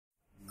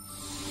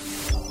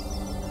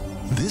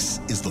This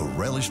is the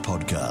Relish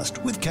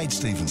Podcast with Kate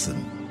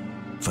Stevenson.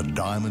 For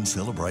Diamond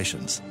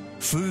Celebrations,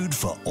 food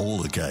for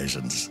all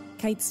occasions.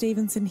 Kate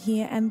Stevenson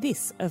here, and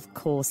this, of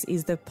course,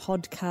 is the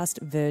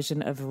podcast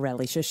version of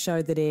Relish, a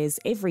show that airs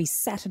every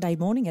Saturday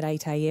morning at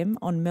 8 a.m.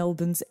 on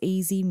Melbourne's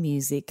Easy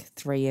Music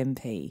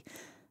 3MP.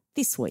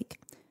 This week,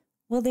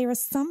 well, there are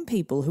some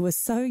people who are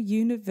so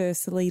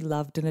universally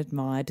loved and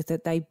admired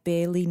that they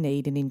barely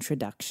need an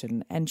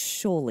introduction, and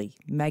surely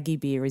Maggie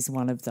Beer is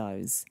one of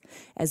those.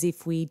 As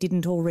if we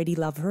didn't already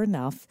love her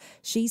enough,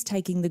 she's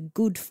taking the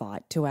good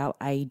fight to our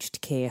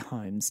aged care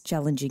homes,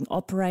 challenging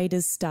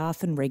operators,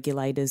 staff and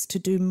regulators to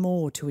do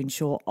more to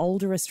ensure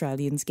older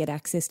Australians get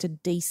access to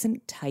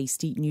decent,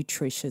 tasty,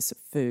 nutritious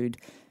food.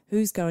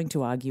 Who's going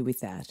to argue with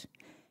that?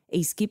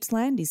 East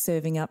Gippsland is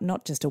serving up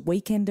not just a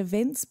weekend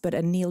events, but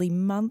a nearly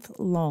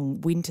month-long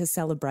winter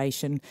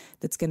celebration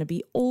that's going to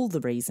be all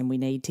the reason we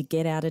need to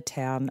get out of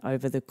town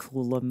over the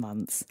cooler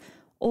months.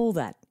 All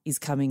that is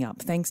coming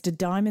up thanks to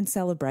Diamond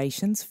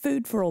Celebrations,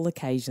 food for all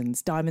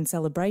occasions,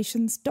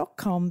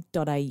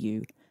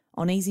 diamondcelebrations.com.au.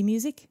 On Easy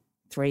Music,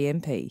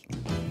 3MP.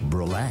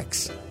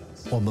 Relax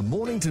on the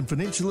Mornington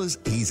Peninsula's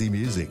Easy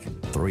Music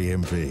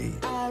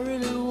 3MP. I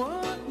really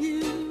want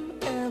you,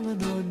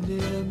 Eleanor,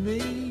 near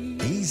me.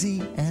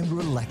 Easy and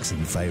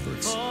relaxing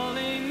favourites.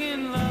 Falling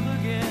in love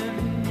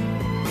again.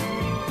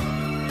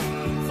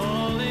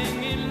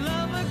 Falling in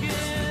love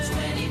again.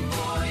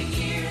 24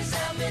 years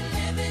I've been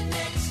living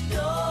next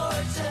door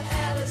to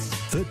Alice.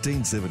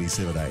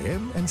 1377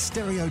 AM and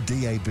Stereo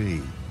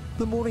DAB.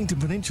 The Mornington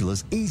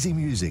Peninsula's Easy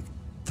Music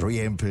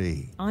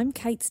 3MP. I'm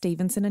Kate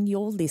Stevenson and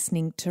you're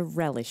listening to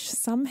Relish.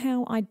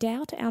 Somehow I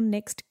doubt our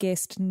next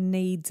guest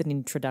needs an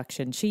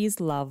introduction. She is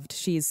loved,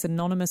 she is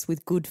synonymous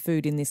with good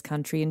food in this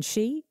country, and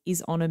she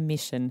is on a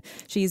mission.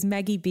 She is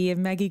Maggie Beer.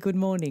 Maggie, good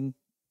morning.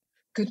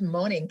 Good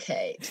morning,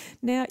 Kate.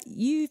 Now,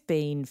 you've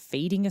been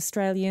feeding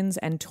Australians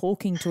and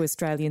talking to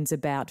Australians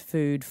about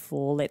food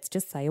for, let's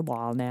just say, a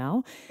while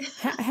now.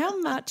 How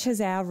much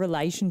has our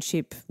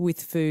relationship with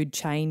food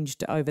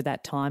changed over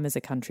that time as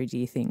a country, do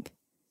you think?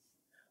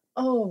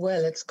 Oh,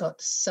 well, it's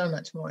got so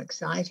much more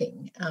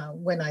exciting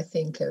when I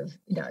think of,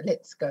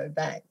 let's go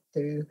back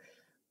to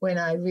when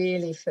I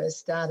really first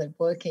started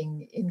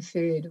working in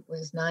food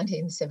was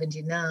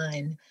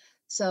 1979.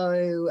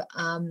 So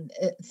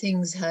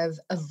things have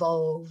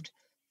evolved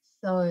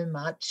so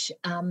much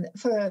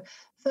for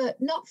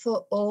not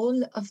for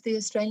all of the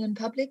Australian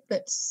public,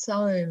 but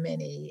so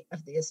many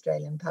of the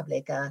Australian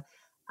public are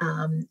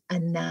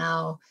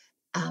now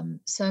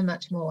so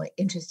much more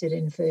interested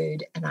in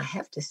food. And I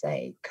have to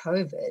say,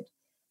 COVID,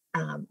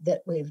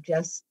 that we've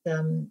just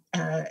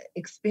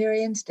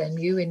experienced,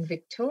 and you in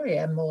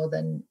Victoria more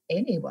than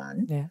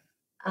anyone,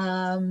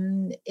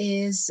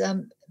 is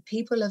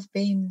people have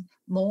been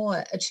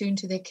more attuned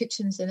to their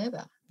kitchens than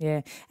ever.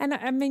 Yeah. And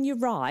I mean, you're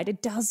right.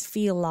 It does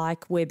feel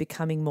like we're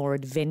becoming more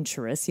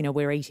adventurous.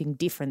 We're eating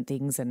different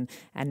things and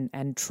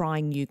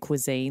trying new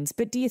cuisines.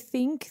 But do you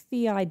think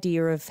the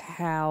idea of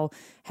how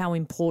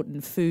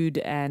important food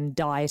and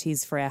diet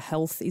is for our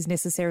health is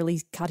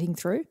necessarily cutting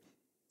through?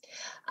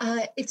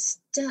 It's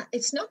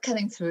not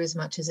cutting through as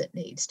much as it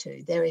needs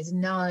to. There is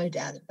no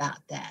doubt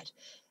about that.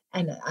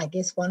 And I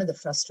guess one of the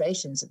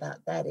frustrations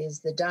about that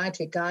is the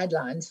dietary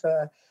guidelines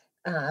for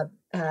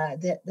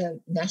the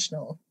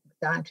national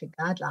dietary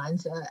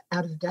guidelines are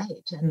out of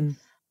date,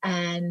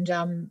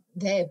 and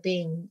they're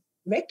being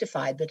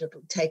rectified, but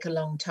it'll take a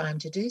long time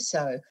to do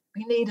so.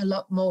 We need a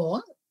lot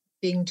more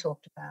being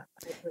talked about,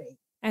 I agree.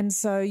 And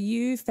so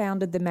you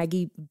founded the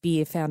Maggie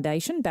Beer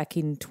Foundation back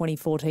in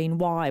 2014.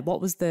 Why?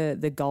 What was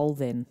the goal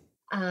then?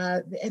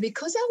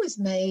 Because I was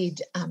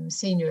made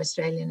Senior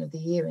Australian of the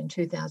Year in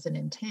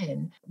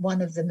 2010,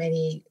 one of the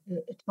many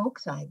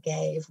talks I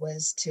gave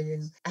was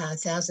to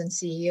 1,000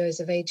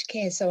 CEOs of aged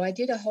care. So I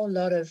did a whole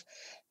lot of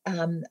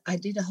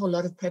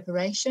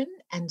preparation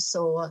and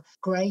saw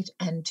great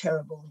and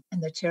terrible,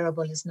 and the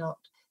terrible is not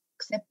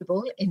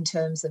acceptable in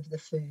terms of the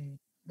food.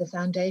 The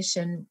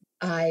foundation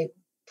I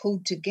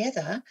pulled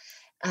together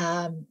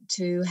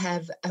to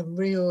have a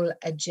real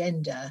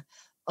agenda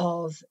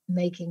of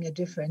making a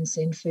difference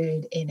in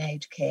food in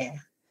aged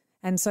care.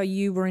 And so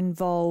you were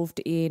involved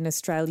in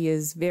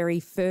Australia's very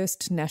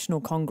first National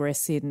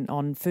Congress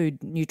on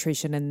food,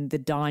 nutrition and the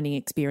dining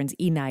experience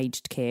in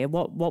aged care.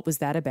 What was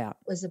that about?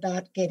 It was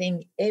about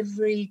getting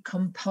every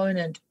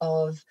component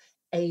of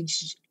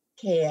aged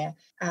care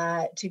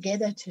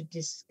together to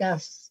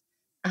discuss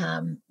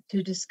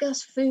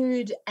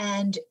food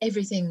and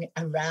everything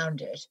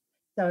around it.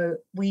 So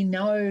we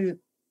know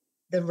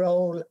the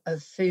role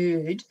of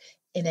food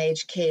in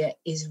aged care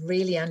is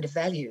really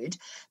undervalued,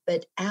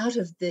 but out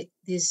of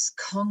this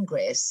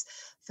Congress,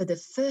 for the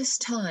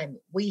first time,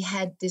 we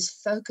had this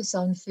focus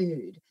on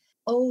food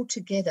all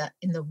together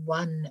in the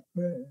one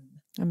room.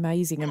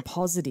 Amazing and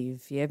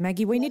positive. Yeah,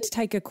 Maggie, we need to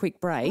take a quick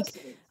break.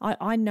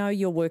 I know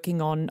you're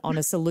working on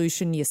a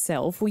solution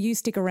yourself. Will you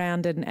stick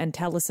around and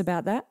tell us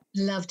about that?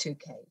 Love to,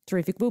 Kate.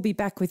 Terrific. We'll be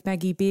back with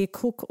Maggie Beer,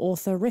 cook,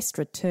 author,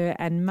 restaurateur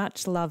and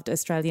much-loved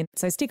Australian.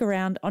 So stick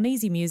around on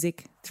Easy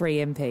Music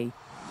 3MP.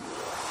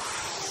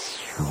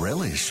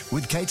 Relish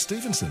with Kate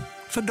Stevenson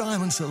for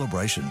Diamond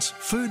Celebrations.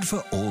 Food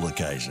for all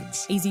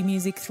occasions. Easy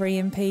Music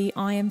 3MP,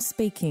 I am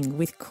speaking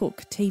with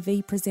cook,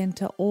 TV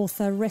presenter,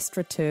 author,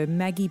 restaurateur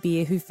Maggie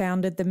Beer, who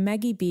founded the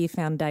Maggie Beer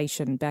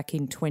Foundation back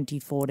in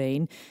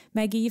 2014.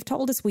 Maggie, you've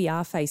told us we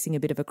are facing a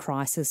bit of a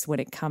crisis when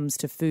it comes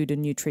to food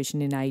and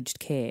nutrition in aged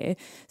care.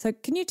 So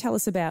can you tell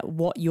us about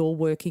what you're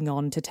working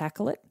on to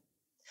tackle it?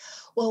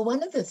 Well,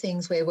 one of the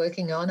things we're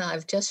working on,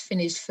 I've just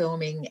finished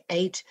filming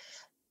 8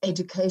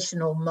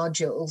 educational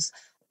modules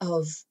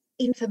of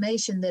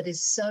information that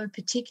is so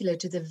particular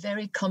to the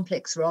very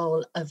complex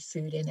role of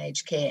food in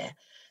aged care.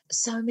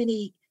 So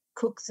many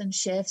cooks and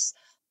chefs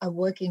are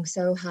working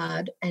so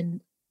hard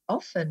and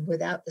often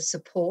without the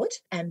support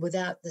and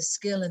without the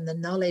skill and the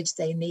knowledge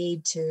they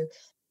need to,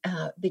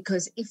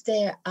 because if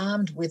they're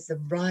armed with the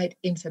right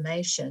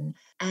information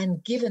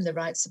and given the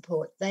right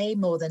support, they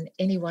more than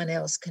anyone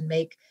else can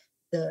make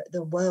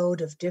the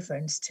world of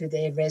difference to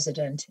their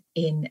resident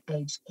in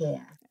aged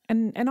care.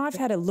 And I've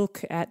had a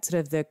look at sort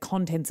of the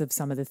contents of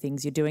some of the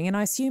things you're doing, and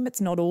I assume it's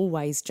not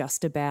always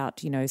just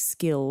about,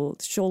 skill.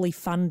 Surely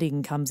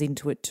funding comes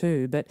into it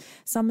too, but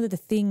some of the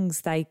things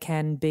they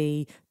can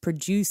be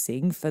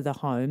producing for the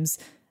homes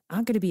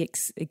aren't going to be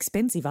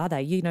expensive, are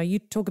they? You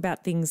talk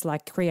about things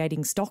like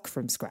creating stock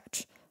from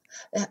scratch.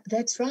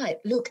 That's right.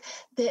 Look,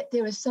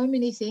 there are so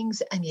many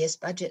things, and yes,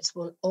 budgets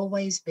will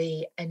always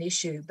be an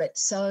issue, but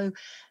so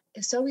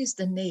is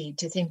the need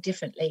to think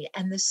differently.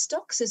 And the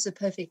stocks is a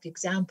perfect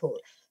example.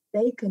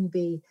 They can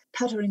be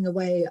puttering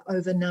away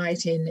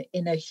overnight in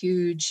a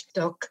huge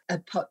stock, a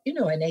pot, an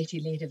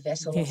 80-litre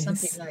vessel or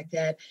something like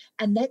that.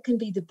 And that can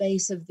be the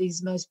base of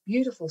these most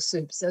beautiful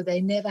soups. So they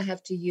never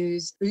have to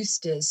use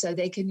boosters. So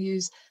they can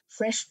use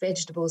fresh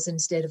vegetables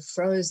instead of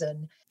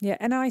frozen. Yeah,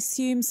 and I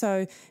assume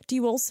so. Do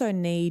you also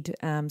need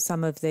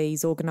some of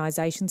these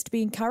organisations to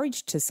be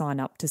encouraged to sign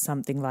up to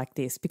something like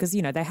this? Because,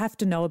 they have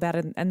to know about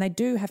it and they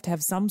do have to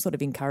have some sort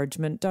of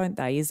encouragement, don't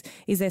they?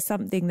 Is there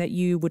something that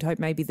you would hope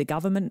maybe the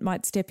government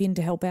might step in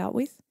to help out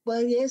with?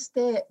 Well, yes,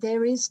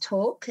 there is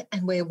talk,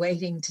 and we're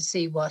waiting to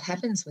see what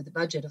happens with the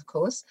budget, of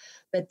course.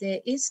 But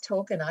there is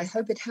talk, and I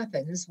hope it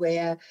happens,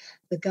 where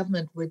the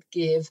government would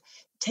give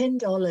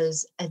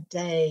 $10 a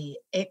day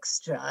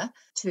extra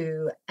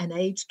to an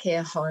aged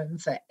care home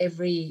for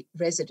every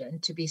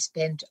resident to be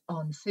spent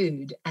on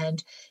food.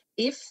 And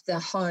if the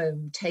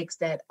home takes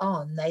that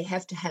on, they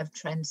have to have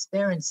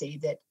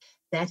transparency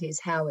that is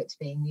how it's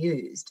being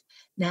used.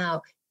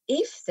 Now,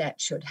 if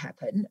that should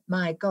happen,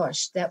 my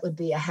gosh, that would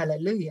be a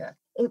hallelujah.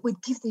 It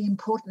would give the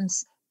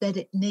importance that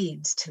it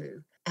needs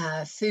to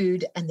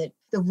food and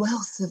the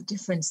wealth of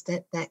difference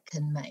that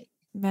can make.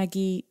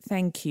 Maggie,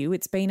 thank you.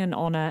 It's been an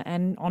honour,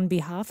 and on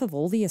behalf of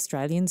all the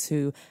Australians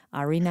who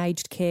are in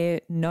aged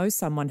care, know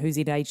someone who's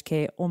in aged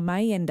care or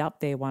may end up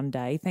there one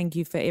day, thank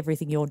you for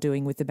everything you're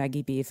doing with the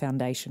Maggie Beer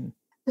Foundation.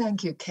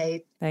 Thank you,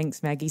 Kate.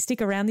 Thanks, Maggie.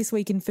 Stick around. This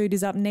Week in Food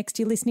is up next.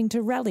 You're listening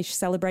to Relish,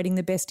 celebrating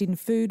the best in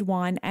food,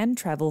 wine and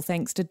travel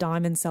thanks to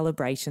Diamond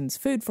Celebrations.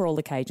 Food for all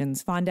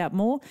occasions. Find out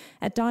more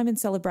at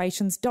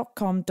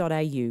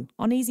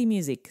diamondcelebrations.com.au. On Easy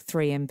Music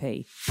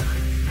 3MP.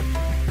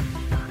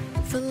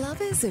 For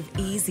lovers of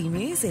easy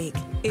music,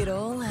 it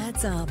all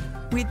adds up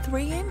with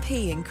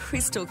 3MP and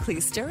crystal clear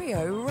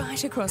stereo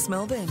right across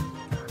Melbourne.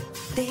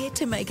 There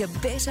to make a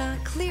better,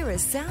 clearer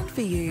sound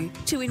for you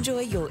to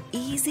enjoy your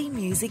easy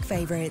music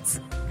favourites.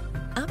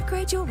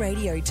 Upgrade your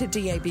radio to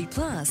DAB+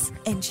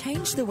 and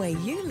change the way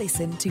you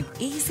listen to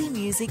Easy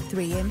Music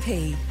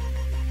 3MP.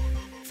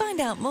 Find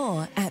out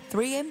more at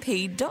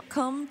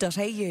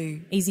 3mp.com.au.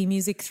 Easy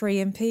Music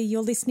 3MP,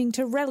 you're listening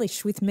to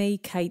Relish with me,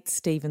 Kate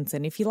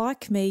Stevenson. If you're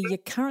like me, you're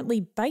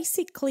currently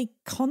basically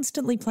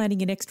constantly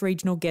planning your next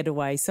regional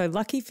getaway. So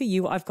lucky for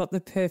you, I've got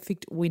the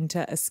perfect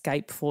winter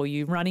escape for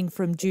you. Running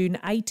from June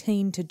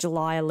 18 to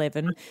July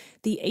 11,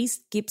 the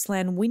East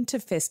Gippsland Winter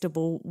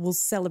Festival will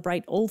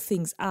celebrate all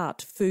things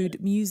art,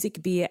 food,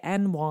 music, beer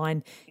and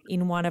wine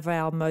in one of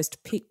our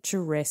most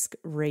picturesque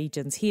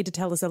regions. Here to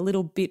tell us a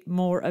little bit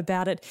more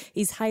about it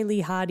is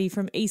Hayley Hardy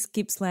from East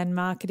Gippsland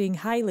Marketing.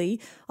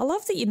 Hayley, I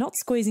love that you're not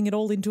squeezing it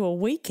all into a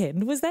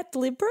weekend. Was that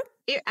deliberate?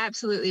 It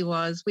absolutely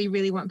was. We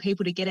really want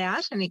people to get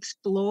out and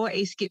explore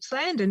East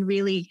Gippsland and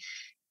really,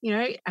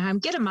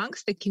 get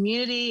amongst the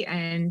community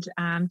and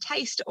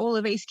taste all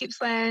of East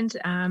Gippsland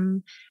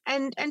and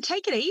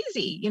take it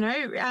easy.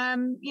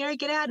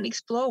 Get out and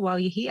explore while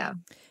you're here.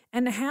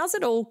 And how's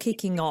it all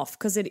kicking off?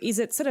 Because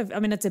it's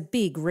a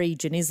big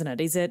region, isn't it?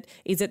 Is it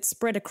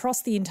spread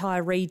across the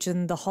entire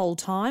region the whole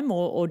time,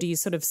 or do you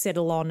sort of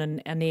settle on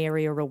an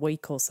area a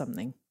week or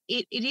something?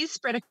 It is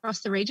spread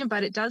across the region,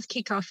 but it does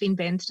kick off in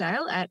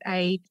Bairnsdale at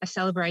a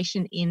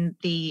celebration in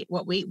the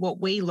what we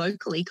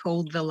locally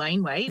call the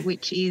Laneway,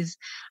 which is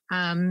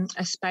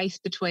a space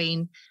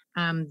between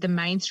the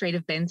main street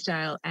of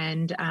Bairnsdale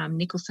and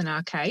Nicholson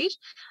Arcade.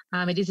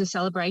 It is a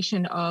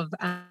celebration of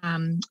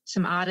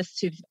some artists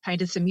who've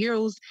painted some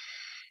murals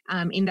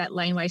in that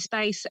laneway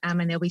space, and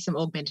there'll be some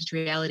augmented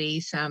reality,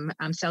 some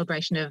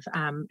celebration of,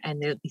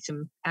 and there'll be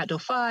some outdoor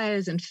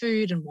fires and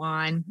food and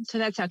wine. So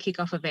that's our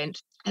kickoff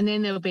event. And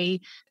then there'll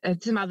be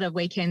some other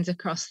weekends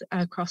across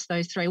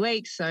those 3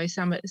 weeks. So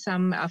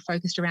some are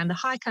focused around the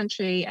high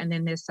country, and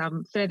then there's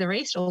some further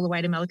east all the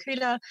way to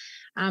Mallacoota.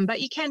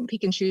 But you can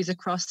pick and choose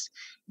across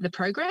the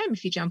program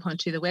if you jump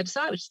onto the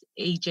website, which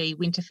is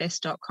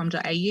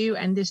egwinterfest.com.au,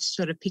 and just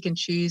sort of pick and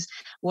choose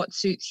what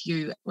suits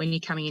you when you're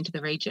coming into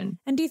the region.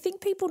 And do you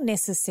think people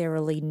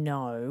necessarily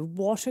know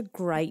what a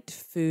great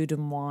food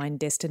and wine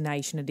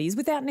destination it is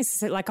without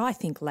necessarily, like I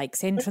think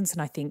Lakes Entrance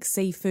and I think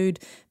seafood,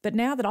 but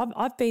now that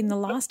I've been the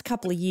last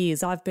couple of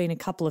years, I've been a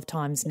couple of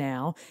times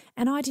now,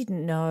 and I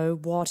didn't know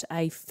what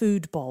a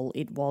food bowl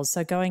it was.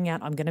 So going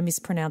out, I'm going to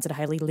mispronounce it,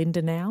 Hayley,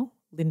 Lindenau?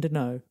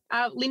 Lindenau.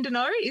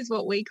 Lindenau is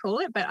what we call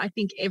it, but I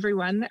think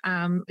everyone,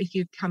 if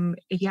you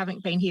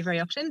haven't been here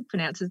very often,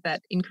 pronounces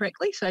that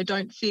incorrectly. So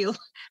don't feel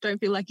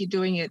like you're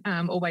doing it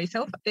all by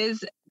yourself.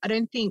 I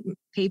don't think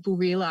people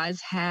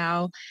realise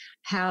how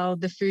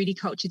the foodie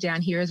culture down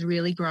here has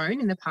really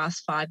grown in the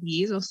past 5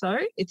 years or so.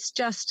 It's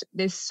just,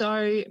 there's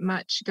so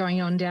much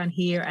going on down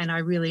here, and I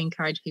really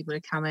encourage people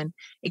to come and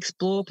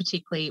explore,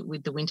 particularly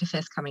with the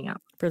Winterfest coming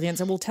up. Brilliant.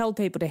 So we'll tell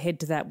people to head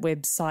to that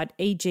website,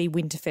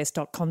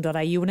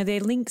 egwinterfest.com.au, and are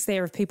there links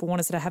there if people want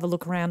us to have a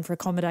look around for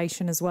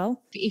accommodation as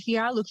well? If you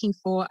are looking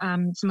for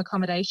some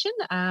accommodation,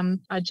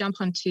 I jump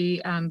onto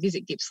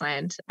Visit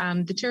Gippsland.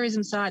 The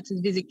tourism sites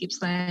is Visit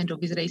Gippsland or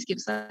Visit East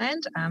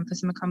Gippsland for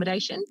some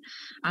accommodation.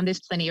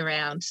 There's plenty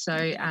around,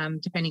 so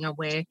depending on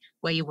where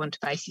you want to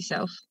base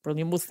yourself.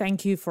 Brilliant. Well,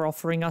 thank you for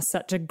offering us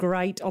such a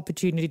great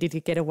opportunity to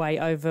get away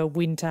over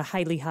winter.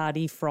 Hayley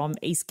Hardy from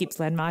East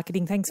Gippsland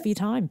Marketing, thanks for your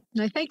time.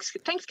 No, thanks,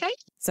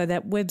 Kate. So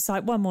that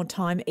website, one more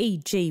time,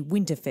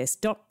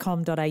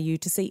 egwinterfest.com.au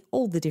to see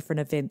all the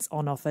different events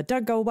on offer.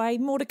 Don't go away,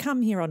 more to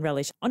come here on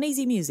Relish on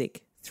Easy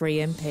Music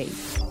 3MP.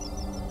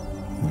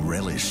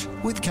 Relish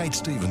with Kate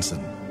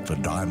Stevenson for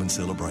Diamond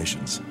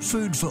Celebrations.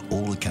 Food for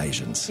all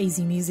occasions.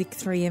 Easy Music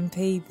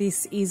 3MP,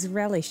 this is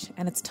Relish,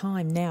 and it's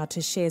time now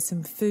to share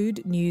some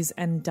food, news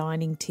and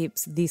dining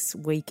tips this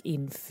week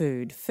in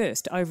food.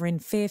 First, over in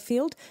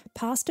Fairfield,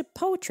 Pasta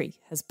Poetry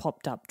has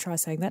popped up. Try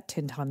saying that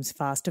 10 times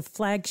fast. A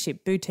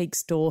flagship boutique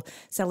store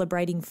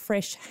celebrating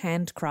fresh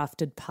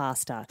handcrafted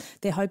pasta.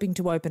 They're hoping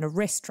to open a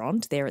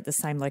restaurant there at the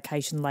same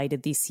location later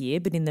this year,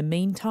 but in the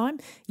meantime,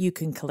 you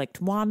can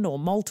collect one or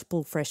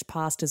multiple fresh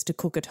pastas to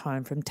cook at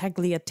home, from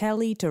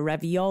tagliatelle to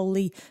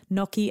ravioli,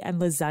 gnocchi and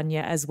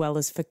lasagna, as well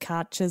as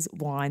focaccias,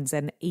 wines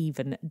and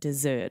even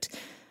dessert.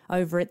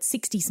 Over at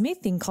 60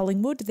 Smith in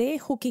Collingwood, they're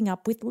hooking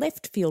up with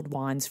Leftfield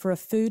Wines for a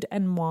food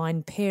and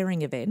wine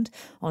pairing event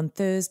on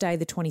Thursday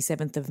the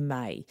 27th of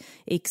May.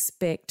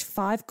 Expect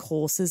 5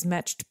 courses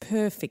matched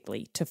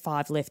perfectly to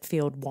 5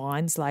 Leftfield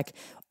wines like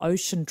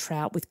ocean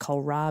trout with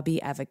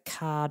kohlrabi,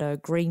 avocado,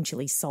 green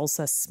chili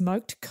salsa,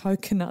 smoked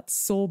coconut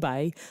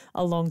sorbet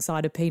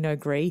alongside a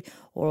Pinot Gris,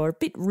 or a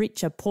bit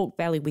richer pork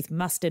belly with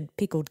mustard,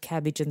 pickled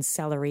cabbage and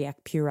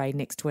celeriac puree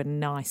next to a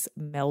nice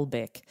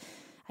Malbec.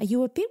 Are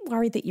you a bit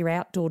worried that your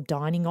outdoor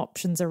dining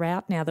options are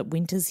out now that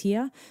winter's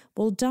here?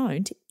 Well,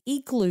 don't.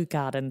 Igloo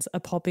gardens are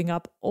popping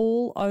up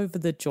all over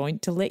the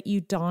joint to let you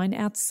dine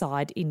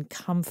outside in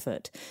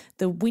comfort.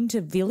 The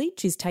Winter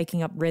Village is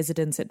taking up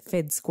residence at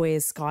Fed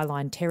Square's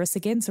Skyline Terrace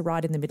again, so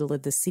right in the middle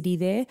of the city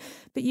there.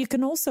 But you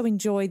can also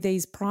enjoy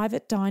these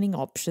private dining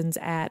options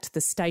at the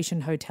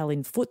Station Hotel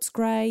in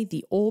Footscray,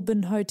 the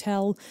Auburn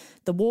Hotel,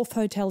 the Wharf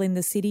Hotel in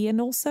the city,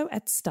 and also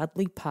at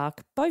Studley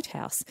Park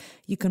Boathouse.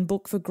 You can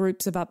book for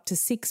groups of up to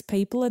 6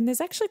 people, and there's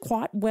actually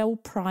quite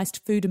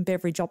well-priced food and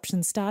beverage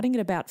options starting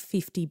at about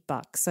 $50.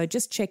 So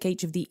just check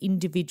each of the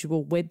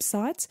individual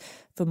websites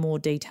for more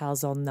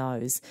details on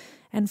those.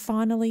 And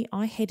finally,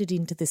 I headed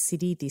into the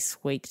city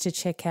this week to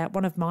check out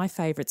one of my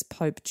favourites,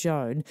 Pope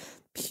Joan,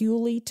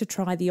 purely to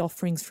try the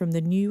offerings from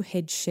the new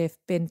head chef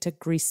Bente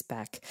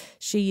Grisbach.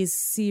 She is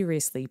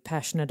seriously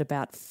passionate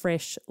about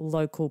fresh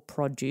local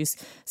produce,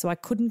 so I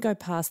couldn't go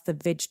past the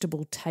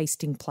vegetable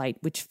tasting plate,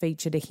 which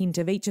featured a hint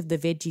of each of the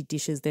veggie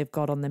dishes they've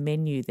got on the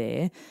menu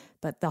there.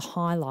 But the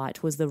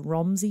highlight was the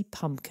Romsey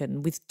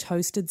pumpkin with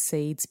toasted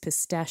seeds,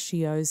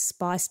 pistachios,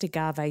 spiced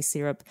agave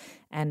syrup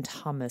and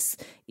hummus.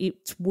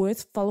 It's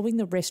worth following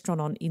the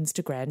restaurant on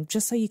Instagram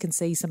just so you can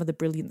see some of the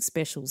brilliant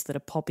specials that are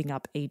popping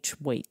up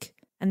each week.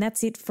 And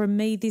that's it from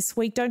me this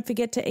week. Don't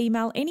forget to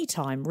email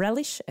anytime,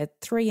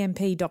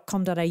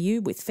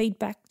 relish@3mp.com.au with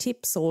feedback,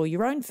 tips or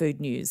your own food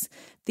news.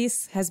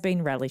 This has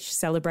been Relish,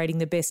 celebrating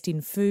the best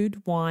in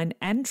food, wine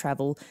and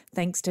travel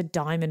thanks to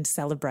Diamond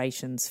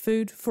Celebrations,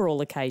 food for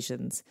all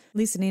occasions.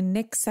 Listen in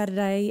next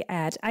Saturday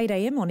at 8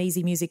 a.m. on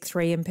Easy Music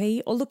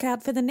 3MP, or look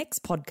out for the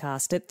next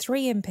podcast at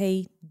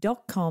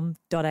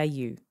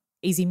 3mp.com.au.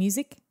 Easy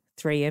Music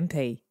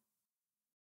 3MP.